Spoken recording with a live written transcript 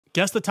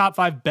Guess the top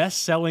 5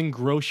 best-selling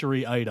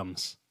grocery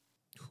items.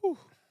 Whew.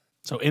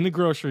 So in the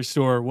grocery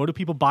store, what do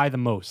people buy the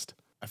most?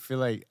 I feel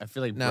like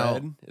Now-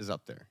 bread is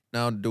up there.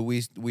 Now, do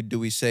we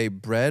say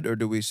bread or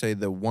do we say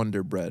the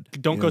Wonder Bread? Don't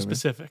You go know what I mean?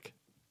 specific.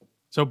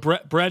 So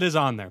bread is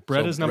on there.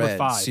 Bread So is number bread,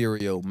 5.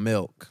 Cereal,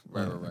 milk.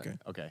 Right, Oh, right, right. Okay.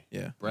 Okay.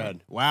 Yeah.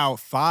 Bread. Wow,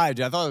 5.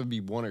 Dude, I thought it would be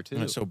 1 or 2.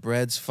 All right, so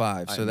bread's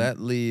 5. So that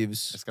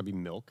leaves. It's gotta be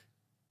milk.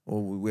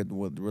 Well, we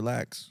would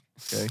relax.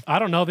 Okay. I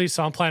don't know these,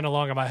 so I'm playing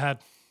along in my head.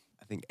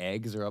 I think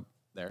eggs are up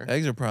there.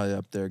 Eggs are probably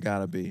up there.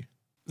 Gotta be. Is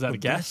that a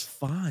guess?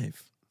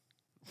 5.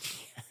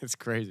 It's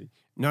crazy.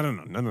 No.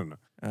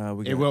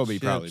 We It got will be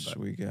chips, probably, but-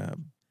 we got.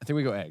 I think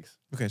we go eggs.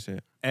 Okay, say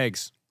it,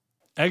 Eggs.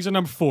 Eggs are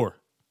number 4.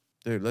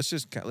 dude. Let's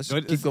just Go-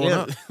 keep going yeah.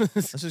 up.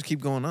 Let's just keep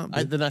going up.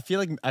 Dude. Then I feel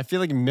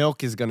like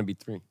milk is gonna be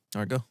 3. All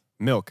right, go,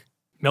 Milk.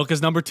 Milk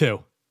is number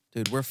 2.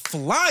 dude. We're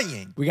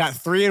flying. We got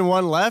 3 and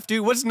 1 left,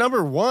 dude. What's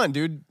number 1,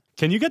 dude?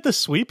 Can you get the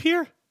sweep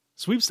here?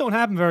 Sweeps don't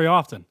happen very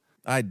often.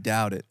 I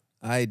doubt it.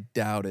 I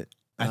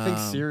think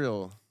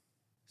cereal.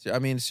 I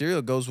mean,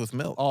 cereal goes with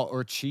milk. Oh,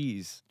 or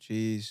cheese.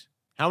 Cheese.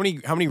 How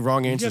many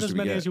wrong You answers get as do we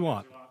many get? as you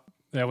want.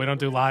 Yeah, we don't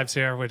do lives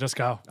here. We just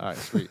go. All right,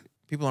 sweet.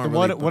 People aren't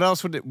what really. what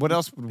else would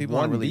People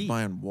one aren't really be?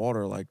 buying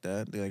water like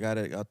that. They got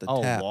it out the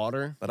Oh, tap.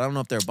 water. But I don't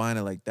know if they're buying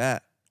it like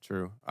that.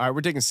 True. All right,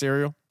 we're taking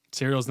cereal.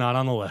 Cereal's not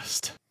on the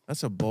list.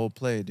 That's a bold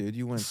play, dude.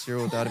 You went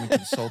cereal without even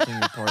consulting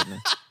your partner.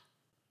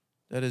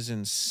 That is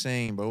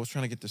insane, bro. I was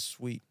trying to get the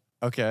sweet.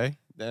 Okay,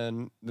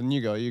 then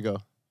you go. You go.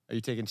 Are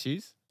you taking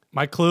cheese?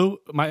 My clue,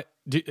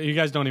 you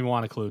guys don't even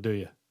want a clue, do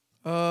you?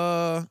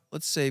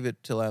 Let's save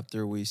it till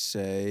after we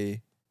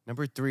say.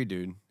 Number 3,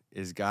 dude,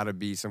 is gotta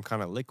be some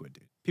kind of liquid,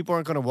 dude. People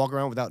aren't gonna walk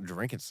around without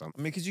drinking I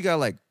something. mean, because you got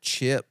like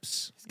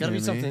chips. It's gotta you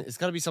be know what I something. mean? It's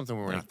gotta be something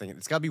we're not thinking.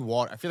 It's gotta be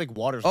water. I feel like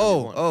water's.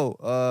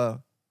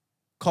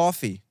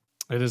 Coffee.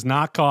 It is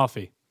not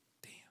coffee.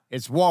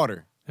 It's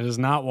water. It is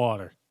not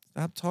water.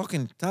 Stop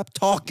talking. Stop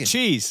talking.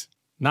 Cheese.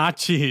 Not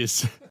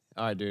cheese.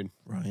 All right, dude.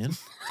 Ryan.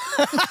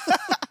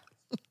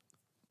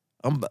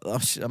 I'm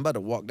about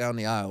to walk down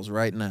the aisles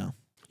right now.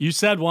 You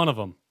said one of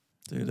them.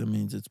 Dude, that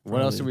means it's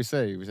What else did probably- we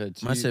say? We said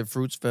cheese. I said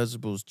fruits,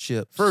 vegetables,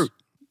 chips. fruit.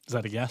 Is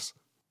that a guess?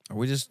 Are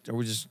we just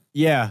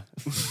Yeah.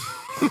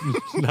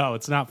 No,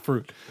 it's not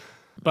fruit.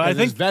 But I And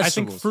there's think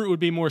vegetables. fruit would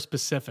be more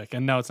specific.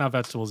 And no, it's not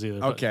vegetables either.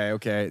 but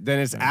Okay. Then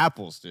it's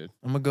apples, dude.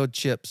 I'm gonna go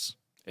chips.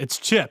 It's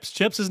chips.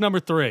 Chips is number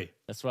 3.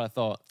 That's what I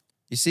thought.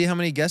 You see how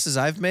many guesses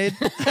I've made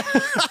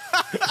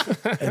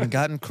and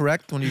gotten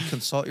correct when you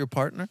consult your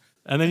partner?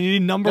 And then you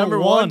need number 1,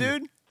 one.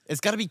 dude.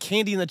 It's gotta be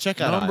candy in the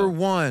checkout Number aisle.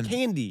 1.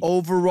 Candy.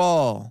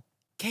 Overall.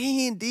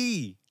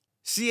 Candy.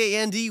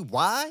 CANDY.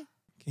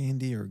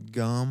 Candy or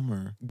gum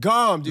or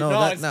Gum, dude.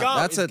 No, it's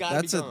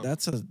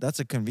gum. that's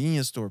a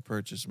convenience store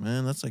purchase,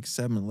 man. That's like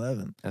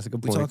 7-Eleven. That's a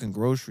good We're point. talking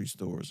grocery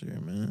stores here,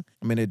 man.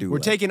 I mean, they do. We're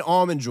like- taking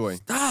Almond Joy.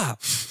 Stop.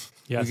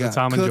 Yes, we it's got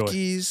almond joy.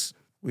 cookies.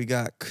 We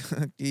got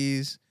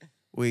cookies.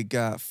 We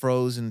got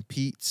frozen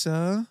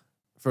pizza.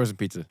 Frozen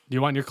pizza. Do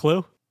you want your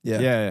clue?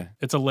 Yeah.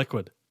 It's a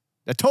liquid.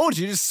 I told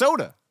you, just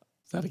soda.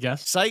 Is that a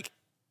guess? Psych.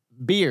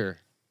 Beer.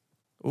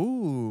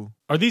 Ooh.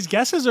 Are these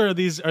guesses or are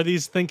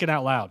these thinking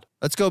out loud?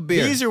 Let's go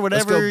beer. These are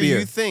Let's whatever go beer.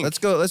 you think.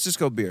 Let's just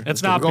go beer. It's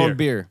Let's go not We're going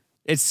beer. beer.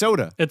 It's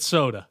soda. It's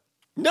soda.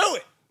 Know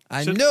it.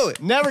 I knew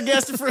it. Never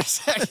guessed it for a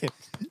second.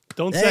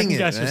 Don't Dang second it,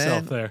 guess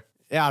yourself man. there.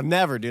 Yeah, I'll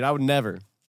never, dude. I would never.